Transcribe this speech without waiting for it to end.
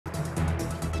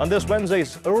On this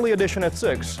Wednesday's early edition at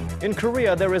 6, in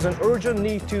Korea, there is an urgent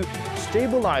need to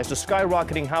stabilize the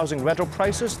skyrocketing housing rental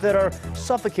prices that are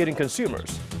suffocating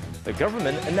consumers. The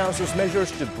government announces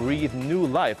measures to breathe new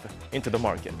life into the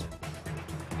market.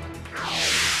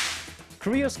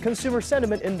 Korea's Consumer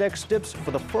Sentiment Index dips for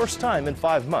the first time in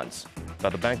 5 months.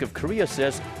 But the Bank of Korea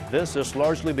says this is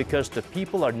largely because the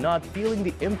people are not feeling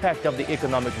the impact of the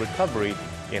economic recovery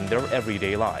in their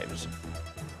everyday lives.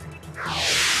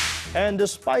 And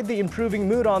despite the improving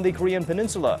mood on the Korean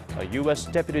peninsula, a U.S.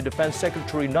 Deputy Defense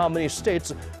Secretary nominee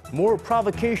states more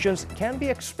provocations can be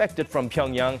expected from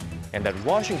Pyongyang and that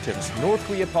Washington's North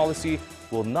Korea policy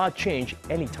will not change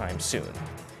anytime soon.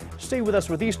 Stay with us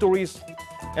for these stories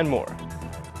and more.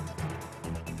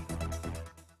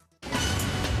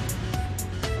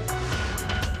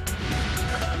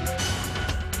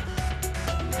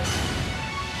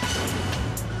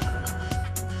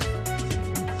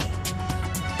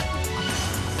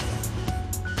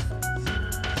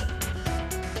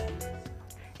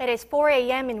 It is 4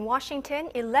 a.m. in Washington,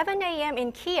 11 a.m.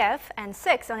 in Kiev, and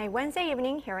 6 on a Wednesday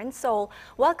evening here in Seoul.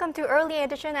 Welcome to Early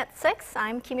Edition at 6.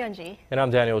 I'm Kim Eui-do. And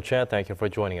I'm Daniel Chen. Thank you for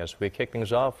joining us. We kick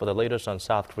things off with the latest on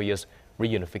South Korea's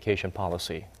reunification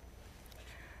policy.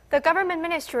 The government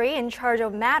ministry in charge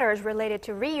of matters related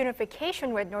to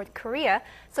reunification with North Korea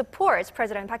supports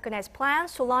President Park Geun-hye's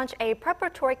plans to launch a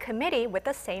preparatory committee with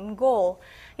the same goal.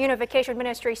 Unification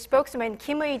Ministry spokesman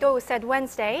Kim Eui-do said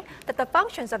Wednesday that the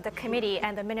functions of the committee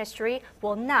and the ministry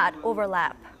will not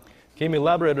overlap. Kim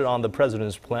elaborated on the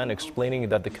president's plan, explaining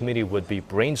that the committee would be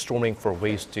brainstorming for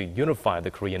ways to unify the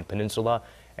Korean peninsula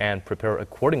and prepare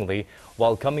accordingly,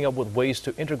 while coming up with ways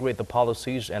to integrate the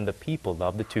policies and the people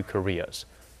of the two Koreas.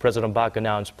 President Park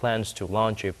announced plans to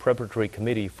launch a preparatory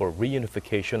committee for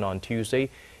reunification on Tuesday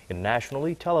in a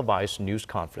nationally televised news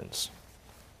conference.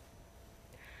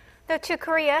 The two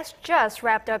Koreas just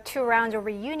wrapped up 2 rounds of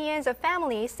reunions of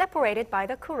families separated by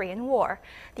the Korean War.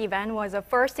 The event was the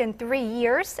first in 3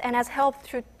 years and has helped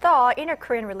to thaw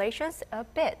inter-Korean relations a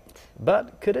bit.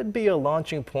 But could it be a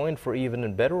launching point for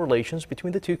even better relations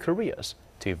between the two Koreas?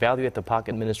 To evaluate the Park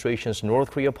administration's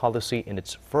North Korea policy in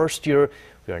its first year,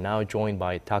 we are now joined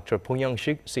by Dr. Bong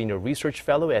Young-sik, Senior Research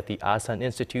Fellow at the Asan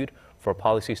Institute for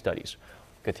Policy Studies.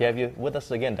 Good to have you with us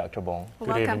again, Dr. Bong.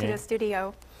 Welcome to the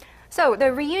studio. So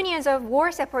the reunions of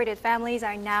war-separated families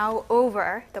are now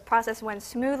over. The process went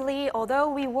smoothly, although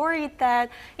we worried that,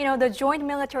 the joint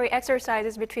military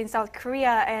exercises between South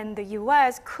Korea and the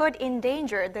U.S. could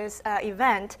endanger this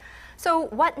event. So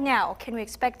what now? Can we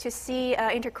expect to see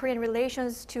inter-Korean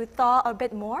relations to thaw a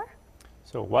bit more?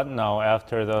 So what now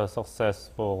after the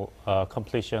successful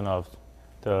completion of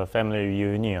the family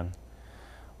reunion?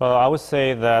 Well, I would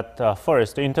say that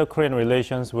first, inter-Korean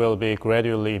relations will be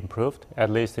gradually improved,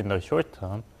 at least in the short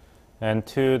term. And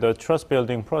two, the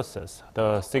trust-building process,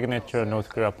 the signature North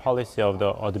Korea policy of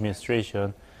the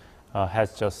administration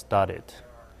has just started.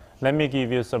 Let me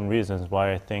give you some reasons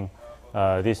why I think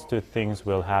these two things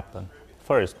will happen.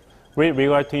 First, with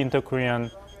regard to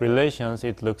inter-Korean relations,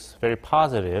 it looks very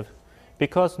positive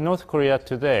because North Korea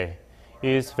today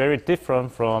is very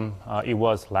different from it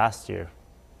was last year.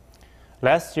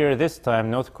 Last year, this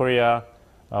time, North Korea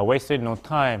wasted no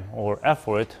time or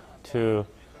effort to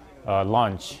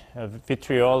launch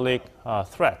vitriolic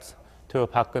threats to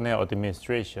Park Geun-hye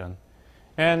administration.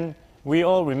 And we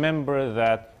all remember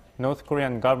that North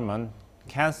Korean government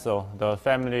canceled the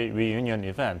family reunion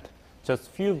event just a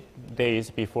few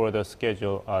days before the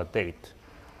scheduled date,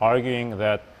 arguing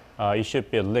that it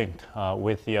should be linked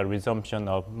with the resumption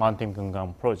of Mountain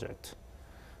Gyeongang project.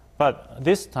 But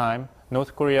this time,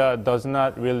 North Korea does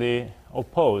not really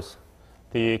oppose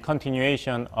the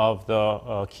continuation of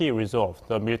the key resolve,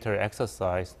 the military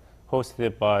exercise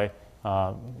hosted by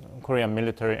Korean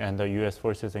military and the U.S.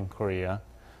 forces in Korea.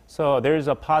 So there is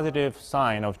a positive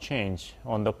sign of change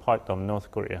on the part of North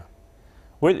Korea.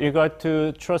 With regard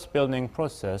to trust-building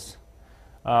process,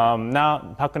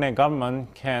 now Park Geun-hye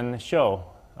government can show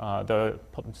the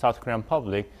South Korean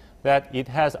public that it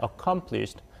has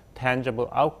accomplished tangible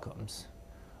outcomes.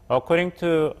 According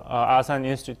to Asan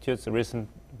Institute's recent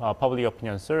public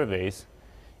opinion surveys,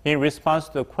 in response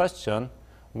to the question,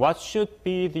 what should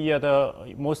be the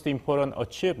most important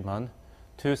achievement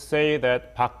to say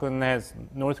that Park Geun-hye's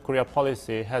North Korea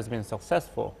policy has been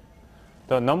successful?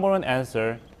 The number one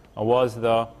answer was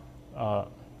the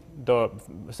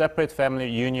separate family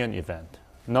union event.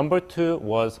 Number two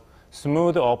was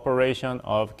smooth operation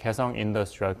of Kaesong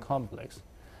Industrial Complex.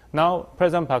 Now,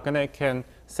 President Park Geun-hye can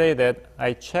say that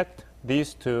I checked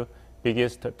these two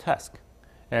biggest tasks,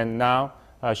 and now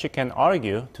she can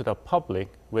argue to the public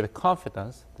with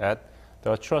confidence that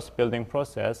the trust-building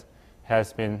process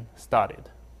has been started.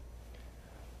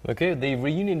 Okay, the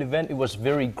reunion event, it was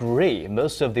very gray.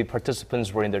 Most of the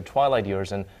participants were in their twilight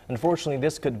years, and unfortunately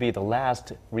this could be the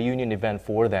last reunion event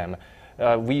for them.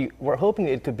 We were hoping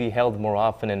it could be held more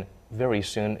often and very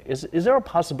soon. Is there a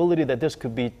possibility that this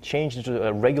could be changed into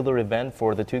a regular event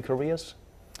for the two Koreas?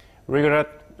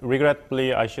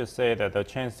 Regretfully, I should say that the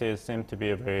chances seem to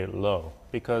be very low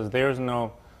because there's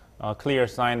no clear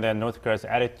sign that North Korea's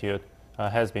attitude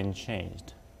has been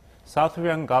changed. South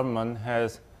Korean government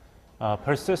has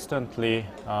persistently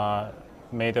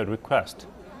made a request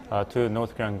to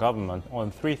North Korean government on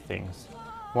three things.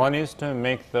 One is to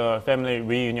make the family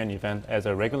reunion event as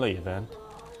a regular event.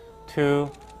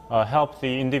 Two, help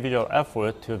the individual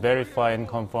effort to verify and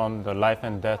confirm the life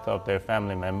and death of their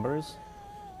family members.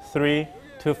 Three,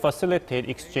 to facilitate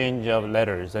exchange of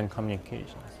letters and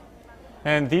communications.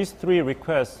 And these three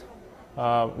requests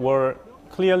were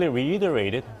clearly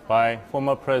reiterated by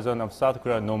former President of South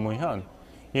Korea, Roh Moo-hyun,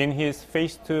 in his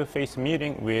face-to-face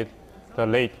meeting with the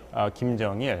late Kim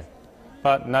Jong-il.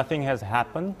 But nothing has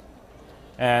happened.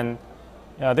 And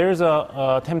there's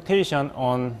a temptation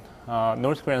on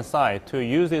North Korean side to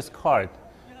use this card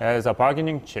as a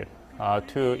bargaining chip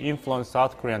to influence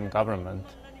South Korean government.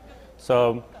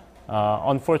 So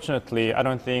unfortunately, I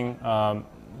don't think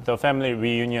the family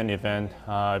reunion event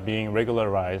being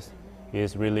regularized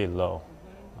is really low.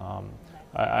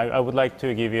 I would like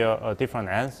to give you a different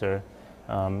answer,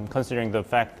 considering the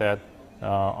fact that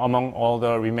among all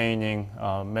the remaining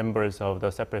members of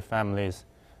the separate families,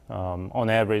 on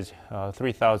average,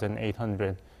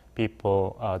 3,800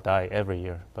 people die every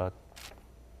year, but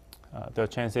the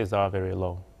chances are very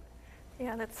low.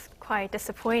 Yeah, that's quite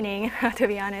disappointing, to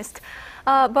be honest.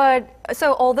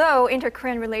 So although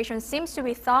inter-Korean relations seems to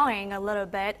be thawing a little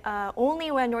bit,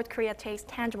 only when North Korea takes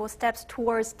tangible steps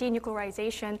towards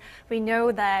denuclearization, we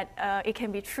know that it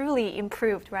can be truly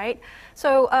improved, right?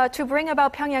 So to bring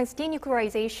about Pyongyang's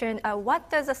denuclearization, what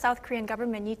does the South Korean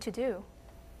government need to do?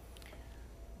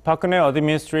 Park Geun-hye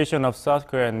administration of South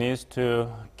Korea needs to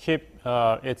keep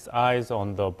its eyes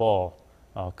on the ball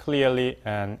clearly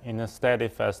and in a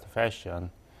steadfast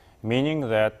fashion, meaning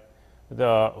that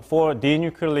for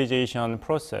denuclearization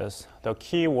process, the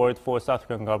key word for South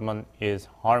Korean government is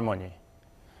harmony.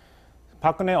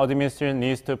 Park Geun-hye administration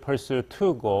needs to pursue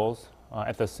two goals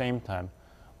at the same time.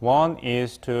 One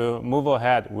is to move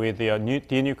ahead with the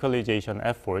denuclearization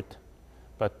effort,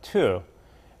 but two,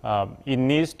 it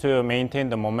needs to maintain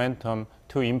the momentum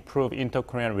to improve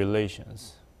inter-Korean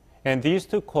relations. And these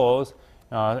two goals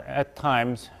at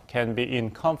times can be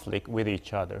in conflict with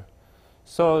each other.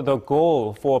 So the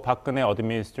goal for Park Geun-hye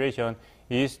administration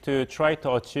is to try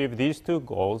to achieve these two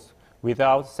goals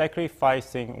without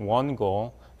sacrificing one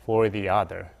goal for the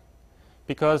other.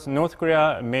 Because North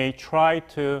Korea may try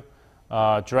to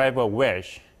drive a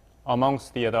wedge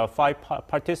amongst the other five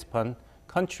participant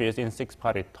countries in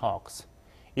six-party talks.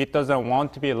 It doesn't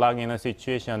want to be locked in a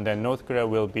situation that North Korea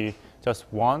will be just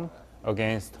one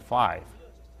against five.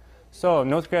 So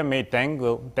North Korea may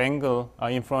dangle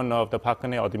in front of the Park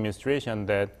Geun-hye administration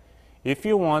that if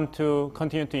you want to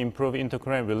continue to improve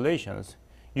inter-Korean relations,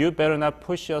 you better not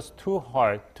push us too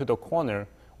hard to the corner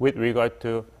with regard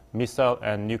to missile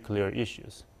and nuclear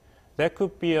issues. That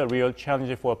could be a real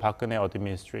challenge for Park Geun-hye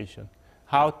administration,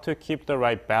 how to keep the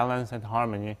right balance and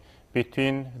harmony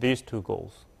between these two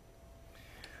goals.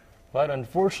 But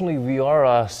unfortunately, we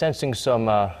are sensing some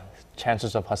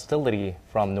chances of hostility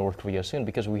from North Korea soon,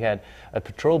 because we had a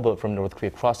patrol boat from North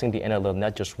Korea crossing the NLL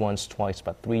not just once, twice,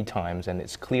 but three times, and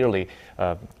it's clearly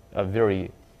a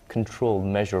very controlled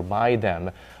measure by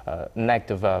them, an act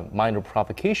of minor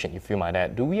provocation, if you might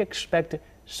add. Do we expect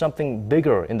something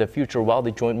bigger in the future while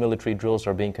the joint military drills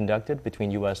are being conducted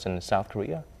between U.S. and South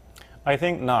Korea? I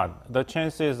think not. The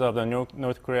chances of the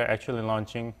North Korea actually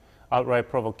launching outright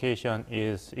provocation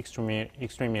is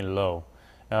extremely low.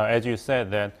 As you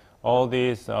said, that all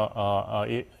these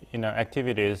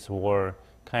activities were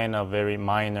kind of very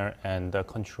minor and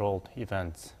controlled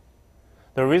events.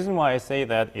 The reason why I say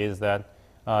that is that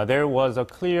there was a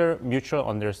clear mutual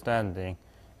understanding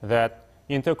that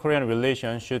inter-Korean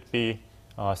relations should be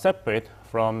separate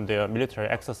from the military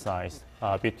exercise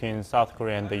between South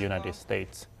Korea and the United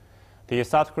States. The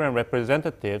South Korean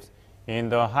representatives in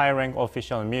the high-rank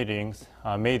official meetings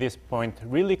made this point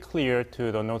really clear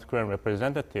to the North Korean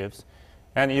representatives,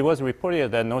 and it was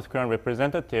reported that North Korean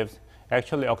representatives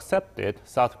actually accepted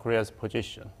South Korea's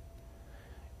position.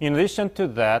 In addition to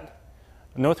that,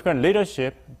 North Korean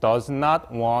leadership does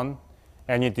not want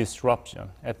any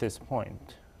disruption at this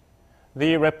point.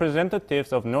 The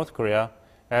representatives of North Korea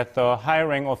at the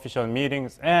high-rank official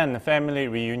meetings and family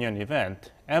reunion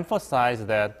event emphasized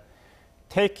that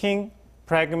taking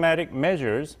pragmatic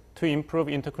measures to improve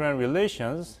inter-Korean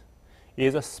relations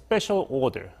is a special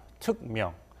order,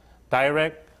 특명,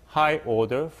 direct high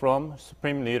order from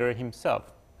Supreme Leader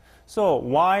himself. So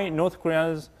why North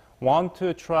Koreans want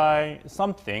to try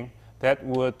something that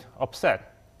would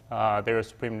upset their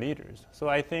Supreme Leaders? So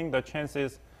I think the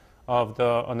chances of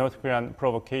the North Korean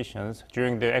provocations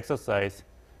during the exercise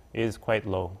is quite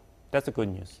low. That's the good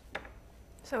news.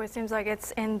 So it seems like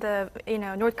it's in the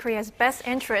North Korea's best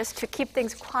interest to keep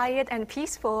things quiet and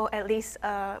peaceful, at least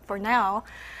for now.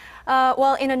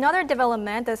 Well, in another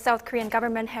development, the South Korean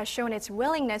government has shown its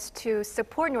willingness to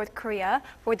support North Korea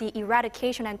for the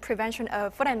eradication and prevention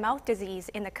of foot and mouth disease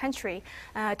in the country.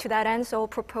 To that end, Seoul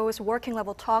proposed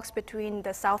working-level talks between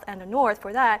the South and the North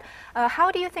for that.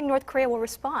 How do you think North Korea will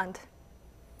respond?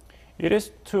 It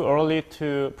is too early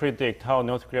to predict how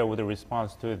North Korea would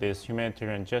respond to these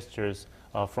humanitarian gestures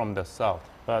from the South.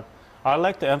 But I'd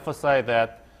like to emphasize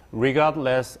that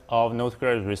regardless of North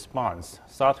Korea's response,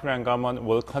 South Korean government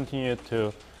will continue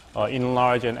to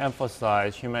enlarge and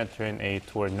emphasize humanitarian aid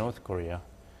toward North Korea,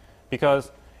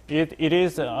 because it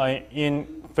is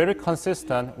very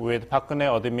consistent with Park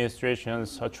Geun-hye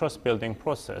administration's trust-building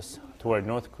process toward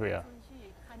North Korea,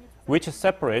 which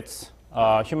separates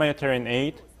humanitarian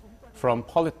aid from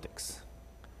politics.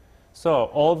 So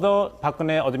although Park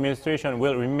Geun-hye administration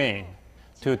will remain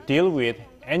to deal with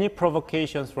any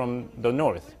provocations from the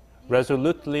North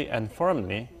resolutely and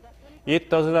firmly,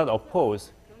 it does not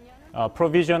oppose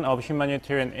provision of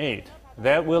humanitarian aid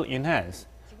that will enhance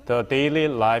the daily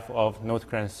life of North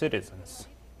Korean citizens.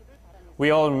 We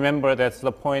all remember that's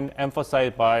the point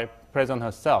emphasized by President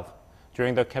herself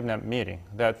during the cabinet meeting,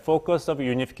 that focus of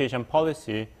unification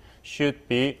policy should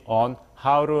be on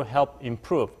how to help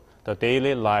improve the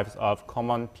daily lives of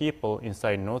common people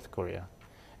inside North Korea.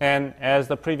 And as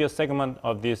the previous segment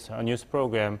of this news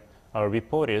program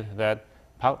reported, that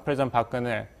President Park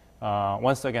Geun-hye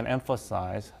once again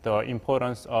emphasized the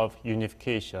importance of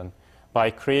unification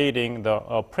by creating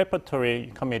the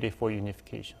preparatory committee for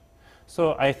unification.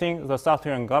 So I think the South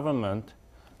Korean government,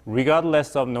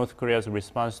 regardless of North Korea's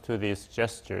response to these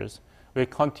gestures, will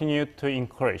continue to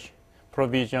encourage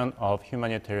provision of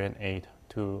humanitarian aid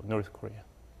to North Korea.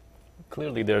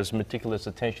 Clearly, there's meticulous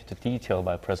attention to detail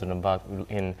by President Park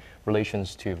in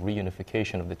relations to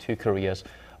reunification of the two Koreas.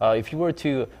 If you were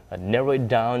to narrow it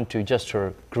down to just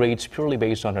her grades purely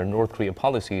based on her North Korea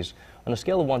policies, on a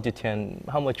scale of 1 to 10,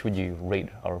 how much would you rate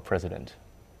our president?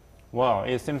 Well,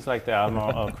 it seems like that I'm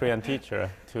a Korean teacher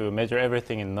to measure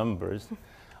everything in numbers.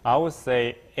 I would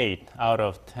say 8 out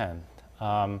of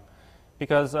 10.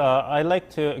 Because I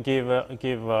like to give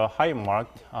a high mark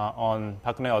on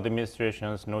Park Geun-hye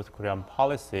administration's North Korean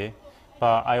policy,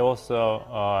 but I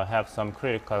also have some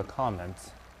critical comments.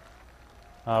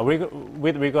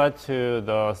 With regard to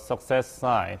the success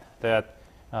side, that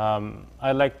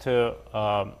I like to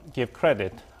give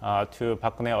credit to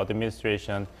Park Geun-hye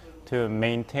administration to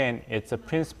maintain its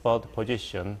principled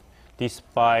position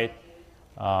despite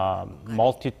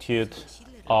multitude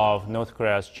of North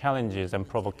Korea's challenges and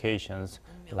provocations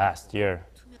last year.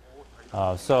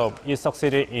 So it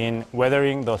succeeded in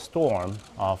weathering the storm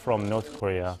from North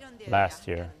Korea last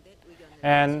year.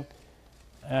 And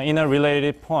in a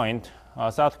related point,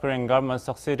 South Korean government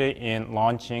succeeded in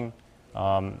launching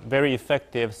very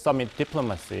effective summit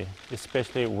diplomacy,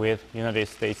 especially with United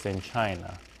States and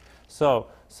China. So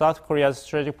South Korea's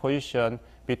strategic position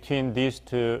between these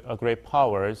two great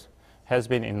powers has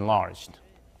been enlarged.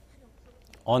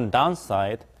 On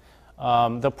downside,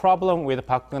 the problem with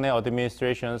Park Geun-hye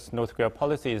administration's North Korea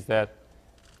policy is that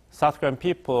South Korean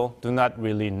people do not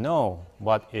really know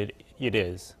what it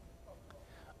is.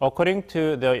 According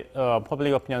to the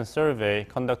public opinion survey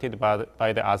conducted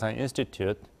by the Asan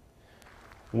Institute,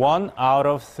 1 out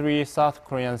of 3 South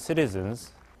Korean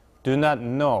citizens do not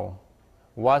know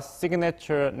what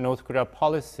signature North Korea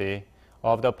policy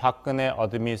of the Park Geun-hye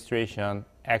administration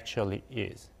actually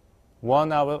is.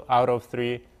 1 out of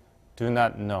 3 do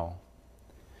not know.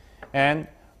 And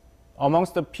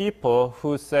amongst the people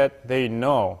who said they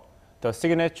know the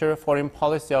signature foreign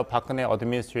policy of Park Geun-hye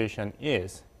administration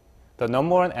is, the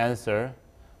number one answer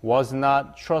was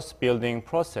not trust-building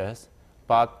process,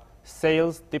 but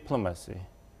sales diplomacy,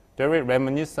 very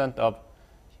reminiscent of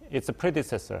its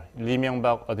predecessor, Lee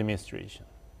Myung-bak administration.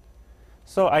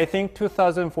 So I think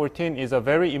 2014 is a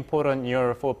very important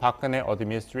year for Park Geun-hye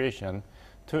administration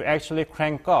to actually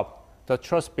crank up the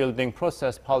trust-building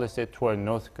process policy toward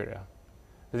North Korea.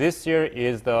 This year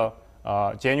is the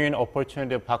genuine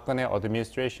opportunity of Park Geun-hye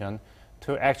administration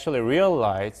to actually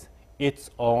realize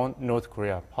its own North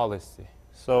Korea policy.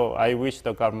 So I wish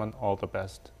the government all the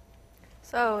best.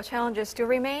 So challenges do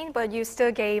remain, but you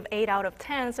still gave 8 out of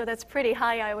 10, so that's pretty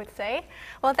high, I would say.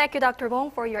 Well, thank you, Dr.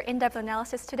 Bong, for your in-depth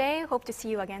analysis today. Hope to see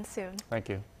you again soon. Thank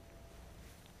you.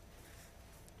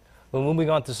 Well, moving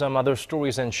on to some other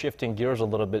stories and shifting gears a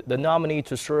little bit, the nominee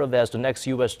to serve as the next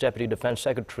U.S. Deputy Defense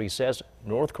Secretary says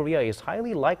North Korea is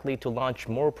highly likely to launch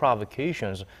more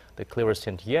provocations, the clearest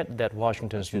hint yet that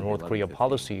Washington's North Korea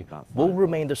policy will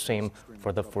remain the same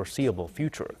for the foreseeable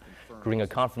future. During a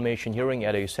confirmation hearing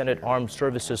at a Senate Armed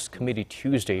Services Committee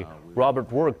Tuesday,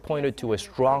 Robert Work pointed to a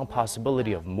strong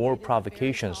possibility of more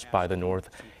provocations by the North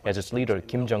as its leader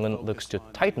Kim Jong-un looks to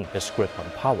tighten his grip on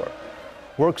power.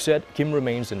 Work said Kim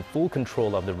remains in full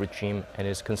control of the regime and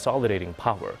is consolidating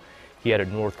power. He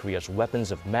added North Korea's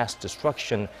weapons of mass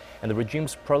destruction and the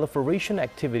regime's proliferation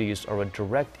activities are a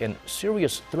direct and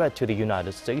serious threat to the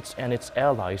United States and its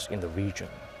allies in the region.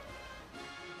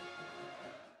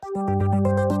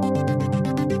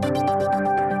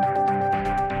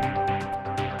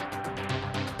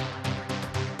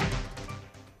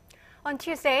 On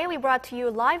Tuesday, we brought to you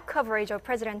live coverage of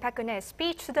President Park Geun-hye's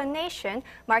speech to the nation,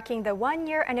 marking the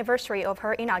one-year anniversary of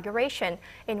her inauguration,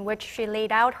 in which she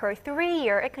laid out her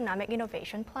 3-year economic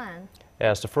innovation plan.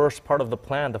 As the first part of the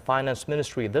plan, the Finance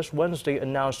Ministry this Wednesday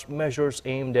announced measures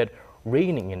aimed at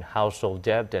reining in household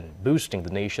debt and boosting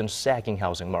the nation's sagging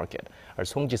housing market. Our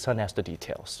Song Ji-sun has the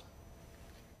details.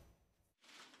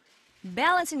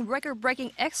 Balancing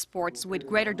record-breaking exports with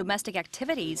greater domestic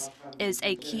activities is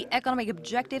a key economic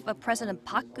objective of President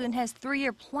Park Geun-hye's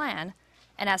 3-year plan.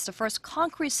 And as the first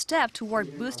concrete step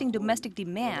toward boosting domestic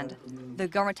demand, the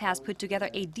government has put together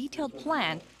a detailed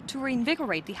plan to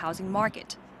reinvigorate the housing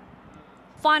market.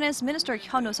 Finance Minister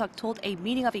Hyun Oh-seok told a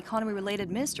meeting of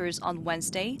economy-related ministers on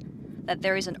Wednesday that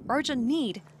there is an urgent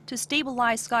need to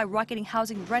stabilize skyrocketing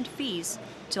housing rent fees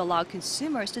to allow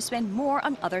consumers to spend more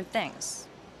on other things.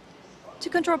 To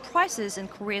control prices in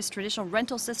Korea's traditional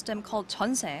rental system called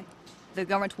jeonse, the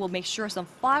government will make sure some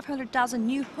 500,000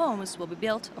 new homes will be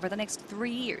built over the next 3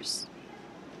 years.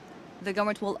 The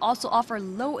government will also offer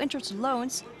low-interest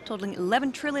loans totaling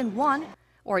 11 trillion won,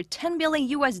 or $10 billion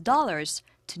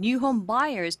to new home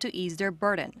buyers to ease their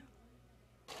burden.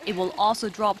 It will also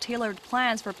draw up tailored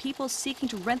plans for people seeking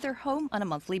to rent their home on a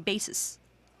monthly basis.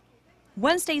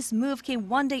 Wednesday's move came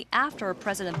one day after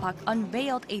President Park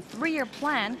unveiled a 3-year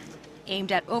plan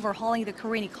aimed at overhauling the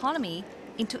Korean economy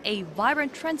into a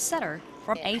vibrant trendsetter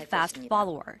from a fast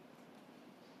follower.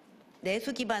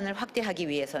 내수 기반을 확대하기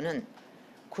위해서는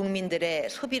국민들의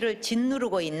소비를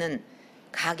짓누르고 있는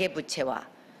가계부채와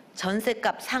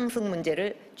전셋값 상승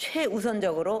문제를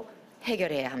최우선적으로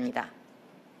해결해야 합니다.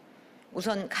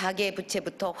 우선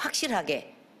가계부채부터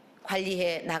확실하게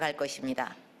관리해 나갈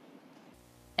것입니다.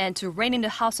 And to rein in the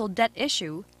household debt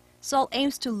issue, Seoul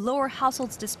aims to lower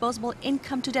households' disposable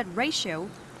income to debt ratio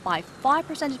by 5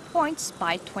 percentage points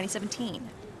by 2017.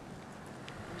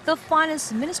 The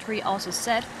Finance Ministry also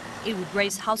said it would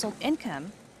raise household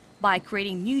income by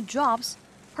creating new jobs,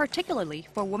 particularly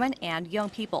for women and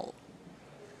young people.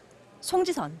 Song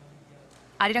Ji-sun,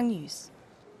 Arirang News.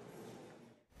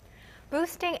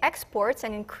 Boosting exports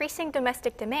and increasing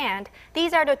domestic demand,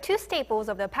 these are the two staples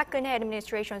of the Park Geun-hye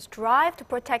administration's drive to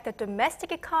protect the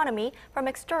domestic economy from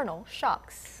external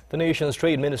shocks. The nation's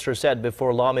trade minister said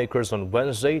before lawmakers on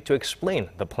Wednesday to explain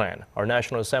the plan. Our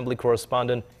National Assembly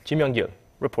correspondent Kim Eui-do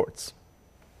reports.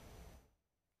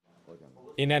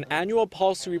 In an annual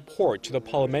policy report to the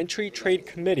Parliamentary Trade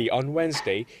Committee on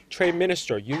Wednesday, Trade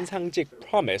Minister Yoon Sang-jik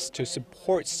promised to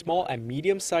support small and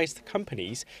medium-sized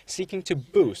companies seeking to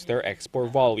boost their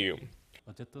export volume.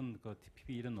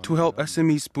 To help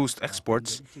SMEs boost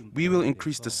exports, we will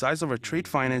increase the size of our trade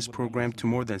finance program to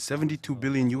more than $72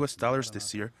 billion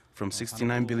this year from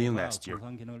 $69 billion last year.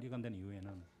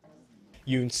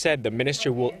 Yoon said the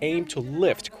ministry will aim to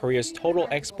lift Korea's total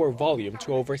export volume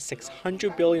to over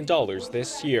 $600 billion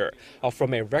this year, up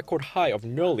from a record high of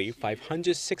nearly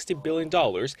 $560 billion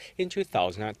in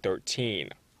 2013.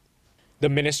 The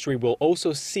ministry will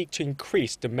also seek to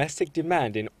increase domestic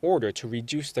demand in order to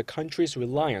reduce the country's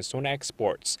reliance on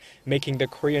exports, making the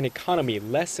Korean economy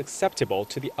less susceptible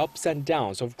to the ups and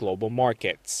downs of global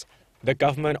markets. The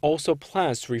government also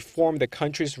plans to reform the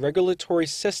country's regulatory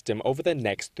system over the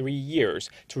next 3 years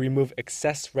to remove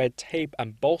excess red tape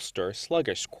and bolster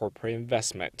sluggish corporate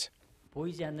investment.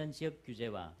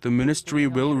 The ministry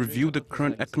will review the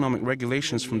current economic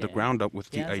regulations from the ground up with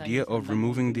the idea of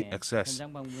removing the excess.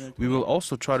 We will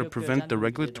also try to prevent the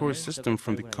regulatory system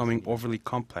from becoming overly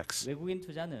complex.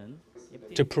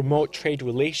 To promote trade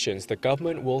relations, the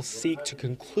government will seek to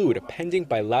conclude pending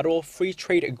bilateral free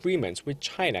trade agreements with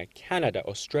China, Canada,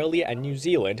 Australia, and New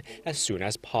Zealand as soon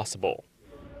as possible.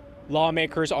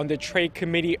 Lawmakers on the Trade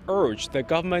Committee urged the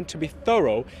government to be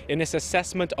thorough in its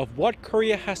assessment of what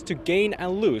Korea has to gain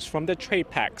and lose from the trade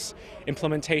pacts.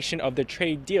 Implementation of the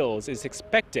trade deals is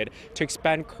expected to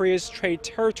expand Korea's trade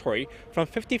territory from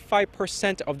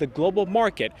 55% of the global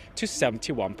market to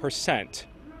 71%.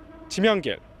 Kim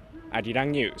Eui-do,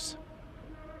 Arirang News.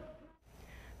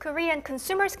 Korean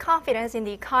consumers' confidence in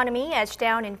the economy edged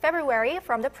down in February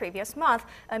from the previous month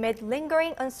amid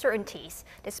lingering uncertainties,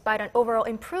 despite an overall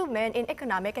improvement in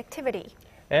economic activity.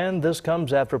 And this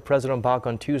comes after President Park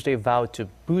on Tuesday vowed to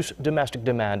boost domestic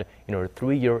demand in her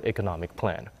three-year economic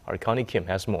plan. Our Connie Kim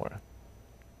has more.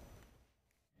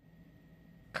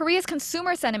 Korea's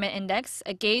Consumer Sentiment Index,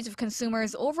 a gauge of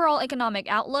consumers' overall economic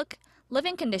outlook,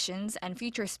 living conditions, and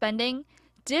future spending,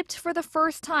 dipped for the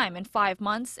first time in 5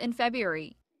 months in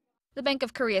February. The Bank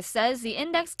of Korea says the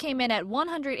index came in at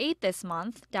 108 this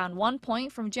month, down 1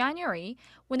 point from January,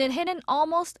 when it hit an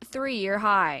almost three-year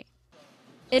high.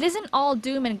 It isn't all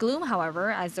doom and gloom,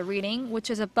 however, as the reading, which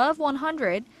is above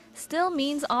 100, still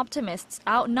means optimists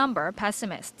outnumber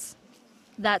pessimists.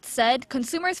 That said,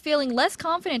 consumers feeling less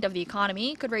confident of the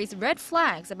economy could raise red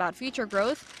flags about future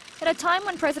growth at a time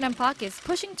when President Park is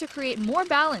pushing to create more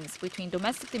balance between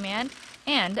domestic demand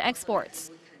and exports.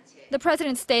 The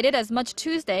president stated as much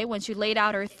Tuesday when she laid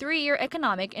out her three-year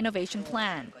economic innovation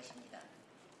plan.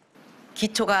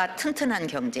 기초가 튼튼한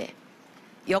경제,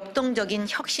 역동적인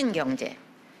혁신 경제,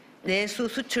 내수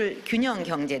수출 균형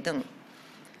경제 등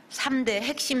 3대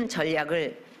핵심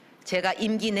전략을 제가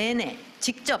임기 내내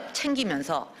직접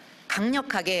챙기면서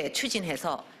강력하게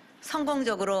추진해서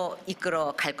성공적으로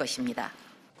이끌어 갈 것입니다.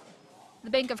 The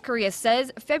Bank of Korea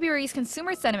says February's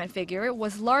consumer sentiment figure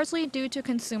was largely due to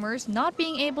consumers not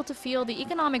being able to feel the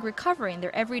economic recovery in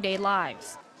their everyday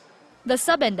lives. The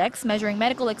sub-index measuring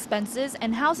medical expenses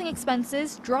and housing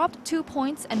expenses dropped 2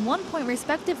 points and 1 point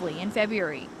respectively in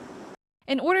February.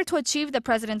 In order to achieve the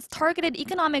president's targeted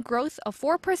economic growth of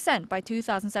 4% by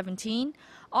 2017,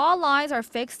 all eyes are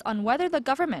fixed on whether the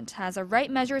government has the right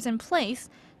measures in place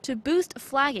to boost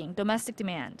flagging domestic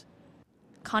demand.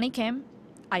 Connie Kim,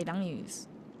 Arirang News.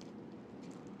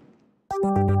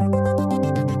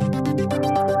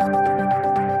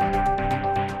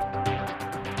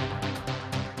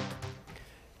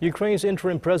 Ukraine's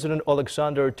interim president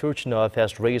Alexander Turchinov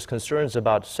has raised concerns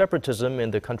about separatism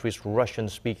in the country's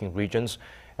Russian-speaking regions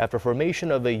after formation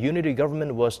of a unity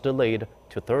government was delayed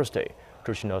to Thursday.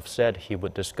 Turchinov said he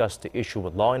would discuss the issue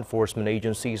with law enforcement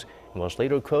agencies and was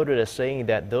later quoted as saying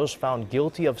that those found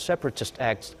guilty of separatist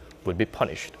acts would be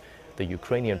punished. The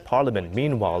Ukrainian parliament,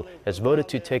 meanwhile, has voted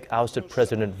to take ousted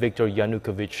President Viktor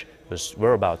Yanukovych, whose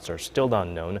whereabouts are still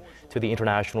unknown, to the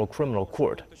International Criminal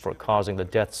Court for causing the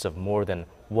deaths of more than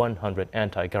 100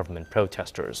 anti-government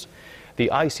protesters. The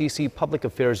ICC Public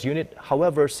Affairs Unit,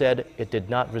 however, said it did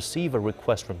not receive a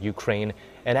request from Ukraine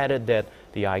and added that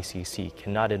the ICC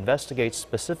cannot investigate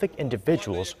specific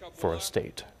individuals for a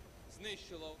state.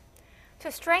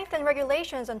 To strengthen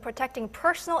regulations on protecting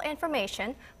personal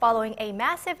information following a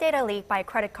massive data leak by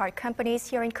credit card companies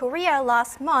here in Korea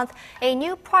last month, a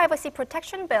new privacy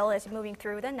protection bill is moving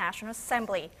through the National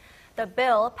Assembly. The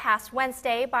bill, passed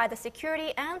Wednesday by the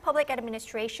Security and Public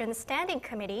Administration Standing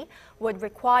Committee, would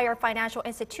require financial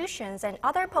institutions and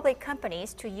other public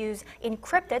companies to use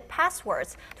encrypted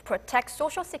passwords to protect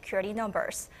social security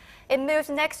numbers. It moves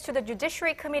next to the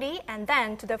Judiciary Committee and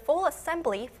then to the full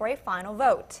Assembly for a final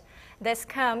vote. This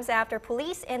comes after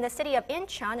police in the city of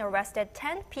Incheon arrested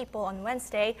 10 people on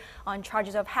Wednesday on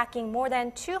charges of hacking more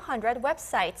than 200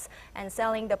 websites and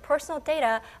selling the personal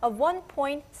data of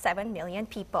 1.7 million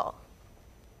people.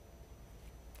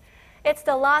 It's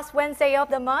the last Wednesday of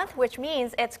the month, which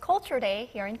means it's Culture Day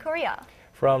here in Korea.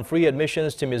 From free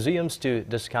admissions to museums to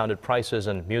discounted prices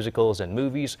on musicals and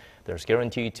movies, there's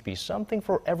guaranteed to be something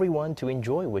for everyone to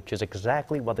enjoy, which is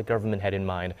exactly what the government had in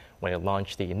mind when it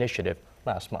launched the initiative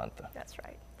last month. That's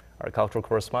right. Our cultural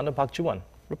correspondent Park Ji-won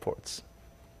reports.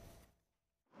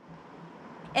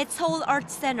 At Seoul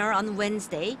Arts Center on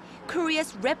Wednesday,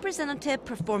 Korea's representative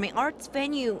performing arts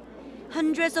venue,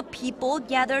 hundreds of people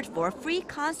gathered for a free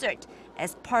concert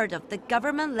as part of the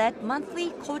government-led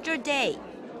monthly Culture Day.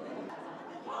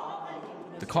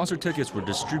 The concert tickets were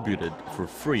distributed for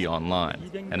free online,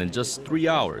 and in just 3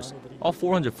 hours, all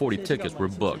 440 tickets were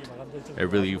booked. It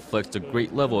really reflects a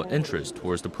great level of interest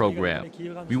towards the program.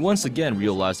 We once again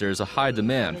realize there is a high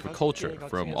demand for culture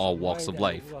from all walks of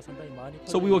life.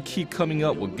 So we will keep coming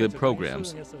up with good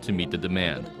programs to meet the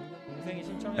demand.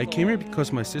 I came here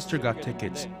because my sister got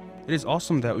tickets. It is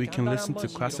awesome that we can listen to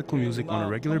classical music on a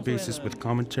regular basis with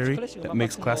commentary that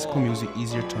makes classical music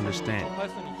easier to understand.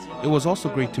 It was also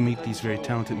great to meet these very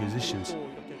talented musicians.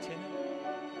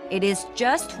 It is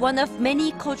just one of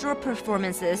many cultural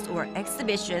performances or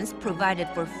exhibitions provided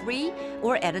for free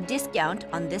or at a discount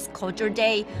on this Culture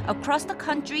Day across the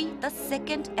country, the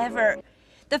second ever.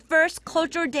 The first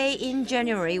Culture Day in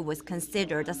January was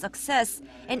considered a success,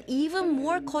 and even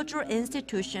more cultural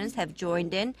institutions have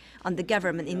joined in on the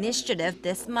government initiative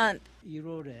this month.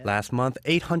 Last month,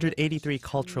 883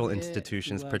 cultural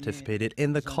institutions participated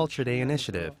in the Culture Day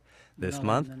initiative. This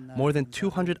month, more than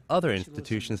 200 other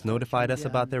institutions notified us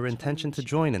about their intention to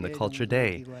join in the Culture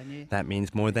Day. That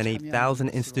means more than 8,000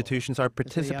 institutions are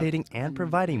participating and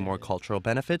providing more cultural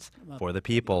benefits for the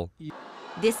people.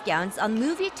 Discounts on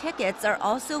movie tickets are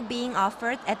also being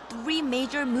offered at 3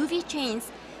 major movie chains,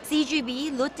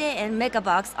 CGV, Lotte, and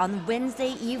Megabox on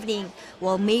Wednesday evening,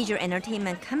 while major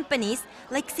entertainment companies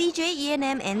like CJ E&M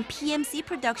and PMC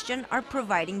Production are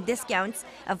providing discounts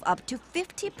of up to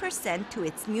 50% to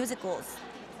its musicals.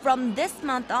 From this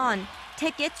month on,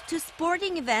 tickets to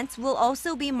sporting events will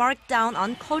also be marked down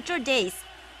on Culture Days.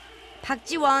 Park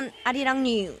Ji-won, Arirang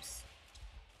News.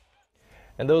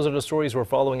 And those are the stories we're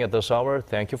following at this hour.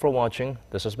 Thank you for watching.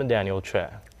 This has been Daniel Che.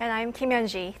 And I'm Kim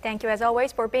Eui-do. Thank you as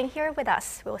always for being here with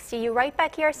us. We'll see you right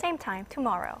back here same time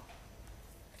tomorrow.